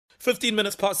15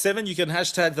 minutes past 7, you can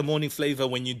hashtag the morning flavor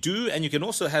when you do, and you can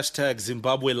also hashtag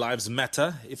Zimbabwe Lives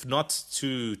Matter, if not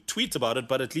to tweet about it,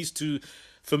 but at least to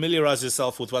familiarize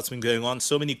yourself with what's been going on.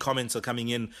 So many comments are coming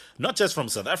in, not just from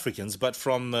South Africans, but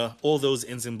from all those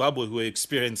in Zimbabwe who are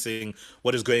experiencing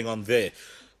what is going on there.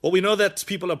 Well, we know that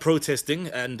people are protesting,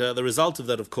 and the result of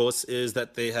that, of course, is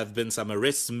that there have been some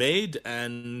arrests made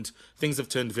and things have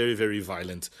turned very, very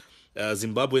violent.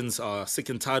 Zimbabweans are sick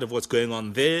and tired of what's going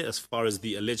on there as far as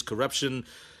the alleged corruption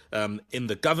in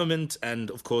the government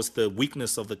and, of course, the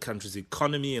weakness of the country's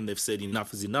economy. And they've said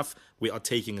enough is enough. We are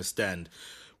taking a stand.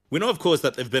 We know, of course,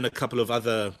 that there have been a couple of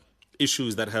other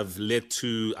issues that have led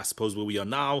to, I suppose, where we are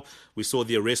now. We saw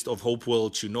the arrest of Hopewell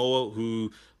Chinoa,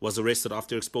 who was arrested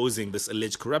after exposing this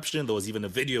alleged corruption. There was even a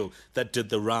video that did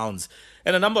the rounds.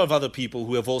 And a number of other people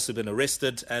who have also been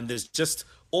arrested. And there's just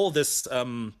all this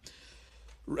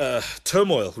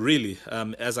turmoil, really,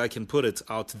 as I can put it,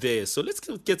 out there. So let's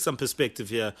get some perspective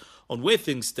here on where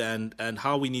things stand and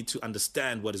how we need to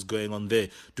understand what is going on there.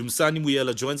 Dumisani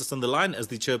Muyela joins us on the line as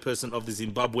the chairperson of the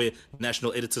Zimbabwe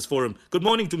National Editors Forum. Good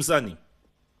morning, Dumisani.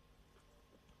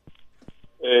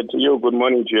 To you, good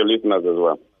morning to your listeners as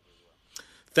well.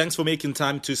 Thanks for making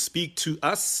time to speak to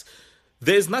us.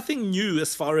 There's nothing new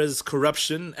as far as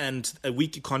corruption and a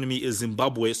weak economy in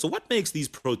Zimbabwe. So what makes these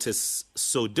protests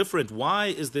so different? Why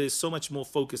is there so much more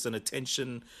focus and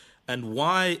attention? And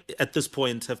why, at this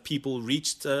point, have people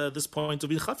reached this point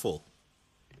of Ilhafol?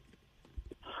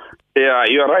 Yeah,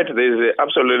 you're right. There's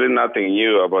absolutely nothing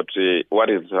new about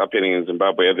what is happening in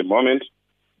Zimbabwe at the moment.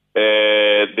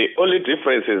 The only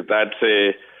difference is that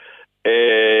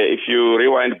if you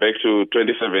rewind back to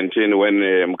 2017 when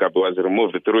Mugabe was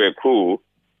removed through a coup,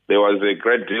 there was a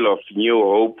great deal of new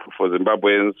hope for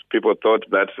Zimbabweans. People thought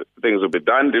that things would be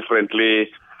done differently.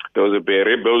 There would be a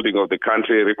rebuilding of the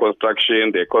country,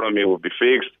 reconstruction, the economy would be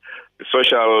fixed,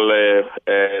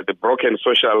 the broken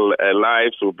social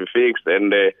lives will be fixed,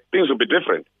 and things will be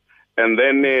different. And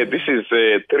then this is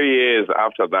 3 years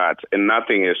after that, and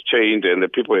nothing has changed, and the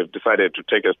people have decided to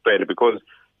take a stand because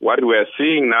what we are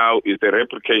seeing now is the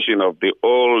replication of the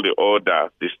old order,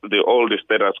 the old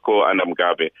status quo under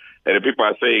Mugabe. And the people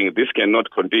are saying this cannot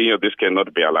continue, this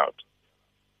cannot be allowed.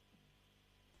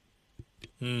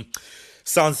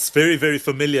 Sounds very, very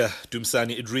familiar,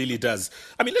 Dumisani. It really does.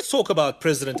 I mean, let's talk about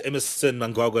President Emmerson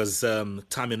Mnangagwa's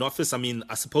time in office. I mean,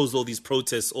 I suppose all these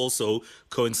protests also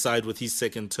coincide with his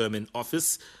second term in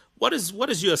office. What is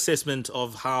your assessment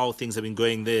of how things have been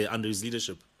going there under his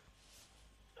leadership?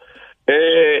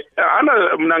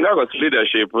 Under Mnangagwa's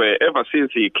leadership, ever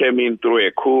since he came in through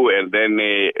a coup and then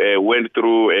went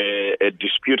through a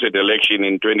disputed election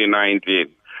in 2019,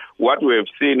 what we have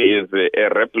seen is a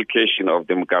replication of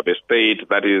the Mugabe state,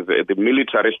 that is the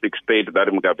militaristic state that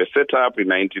Mugabe set up in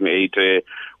 1980,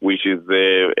 which is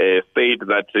a state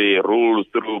that rules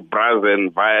through brazen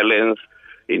violence,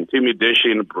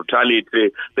 intimidation,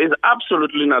 brutality. There's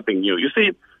absolutely nothing new. You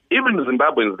see, even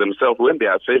Zimbabweans themselves, when they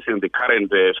are facing the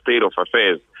current state of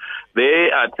affairs,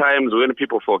 there are times when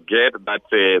people forget that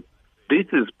this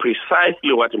is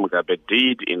precisely what Mugabe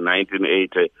did in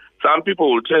 1980. Some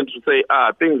people will tend to say,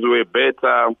 things were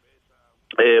better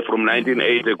from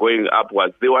 1980 going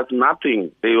upwards. There was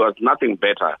nothing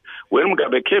better. When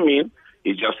Mugabe came in,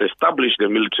 he just established a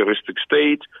militaristic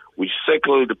state, which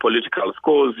settled the political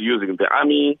scores using the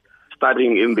army.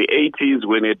 Starting in the 80s,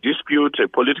 when a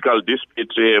political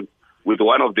dispute with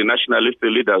one of the nationalist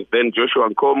leaders, then Joshua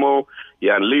Nkomo, he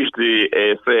unleashed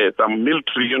some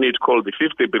military unit called the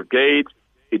 50th Brigade.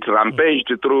 It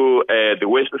rampaged through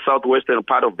the southwestern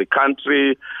part of the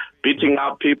country, beating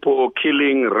up people,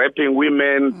 killing, raping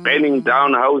women, burning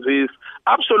down houses.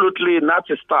 Absolutely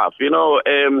Nazi stuff,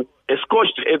 a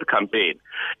scorched earth campaign.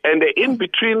 And in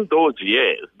between those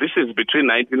years, this is between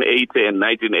 1980 and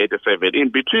 1987, in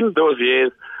between those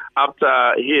years,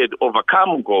 after he had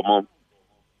overcome Nkomo,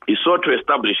 he sought to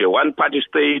establish a one-party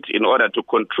state in order to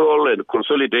control and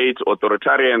consolidate his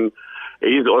authoritarian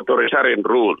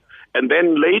rule. And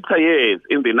then later years,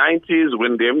 in the 90s,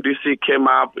 when the MDC came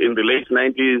up in the late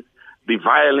 90s, the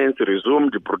violence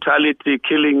resumed, brutality,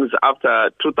 killings after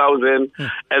 2000.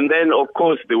 And then, of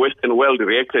course, the Western world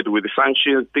reacted with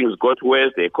sanctions. Things got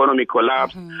worse. The economy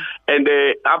collapsed. And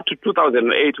up to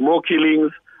 2008, more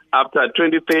killings. After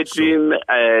 2013,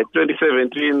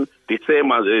 2017, the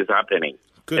same as is happening.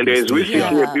 And there's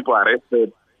recently people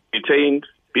arrested, detained,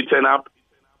 beaten up.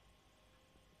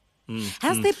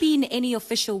 Has there been any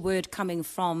official word coming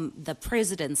from the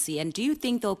presidency? And do you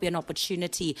think there'll be an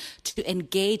opportunity to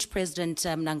engage President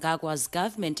Mnangagwa's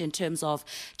government in terms of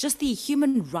just the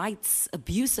human rights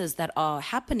abuses that are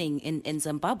happening in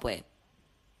Zimbabwe?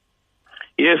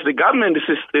 Yes, the government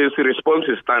response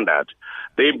is standard.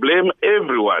 They blame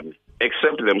everyone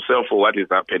except themselves for what is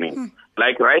happening.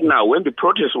 Like right now, when the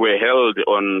protests were held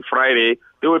on Friday,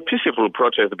 they were peaceful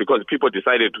protests because people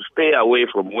decided to stay away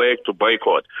from work to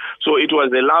boycott. So it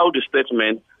was a loud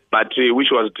statement, but which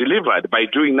was delivered by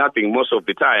doing nothing most of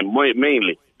the time,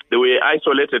 mainly. There were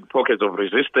isolated pockets of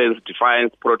resistance,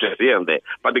 defiance, protest here and there.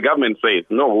 But the government says,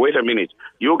 no, wait a minute.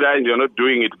 You guys, you're not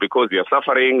doing it because you're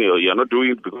suffering. You're not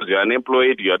doing it because you're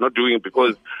unemployed. You're not doing it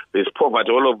because there's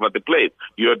poverty all over the place.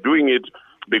 You're doing it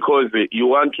because you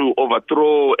want to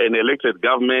overthrow an elected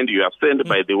government. You are sent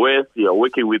by the West. You are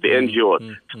working with the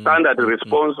NGOs. Standard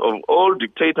response of all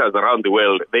dictators around the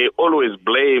world. They always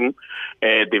blame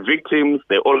the victims.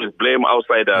 They always blame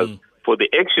outsiders for the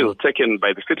actions taken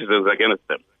by the citizens against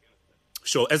them.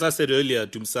 Sure. As I said earlier,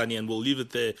 Dumisani, and we'll leave it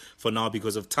there for now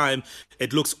because of time,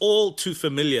 it looks all too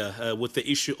familiar with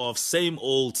the issue of same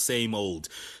old, same old.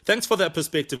 Thanks for that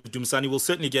perspective, Dumisani. We'll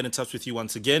certainly get in touch with you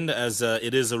once again as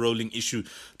it is a rolling issue.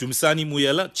 Dumisani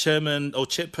Muyela,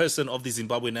 chairperson of the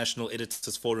Zimbabwe National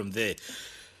Editors Forum there.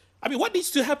 I mean, what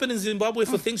needs to happen in Zimbabwe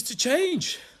for things to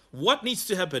change? What needs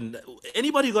to happen?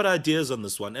 Anybody got ideas on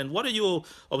this one? And what are your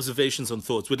observations and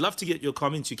thoughts? We'd love to get your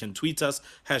comments. You can tweet us,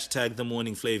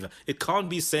 #TheMorningFlavor. It can't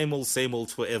be same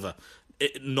old forever.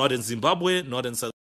 Not in Zimbabwe, not in South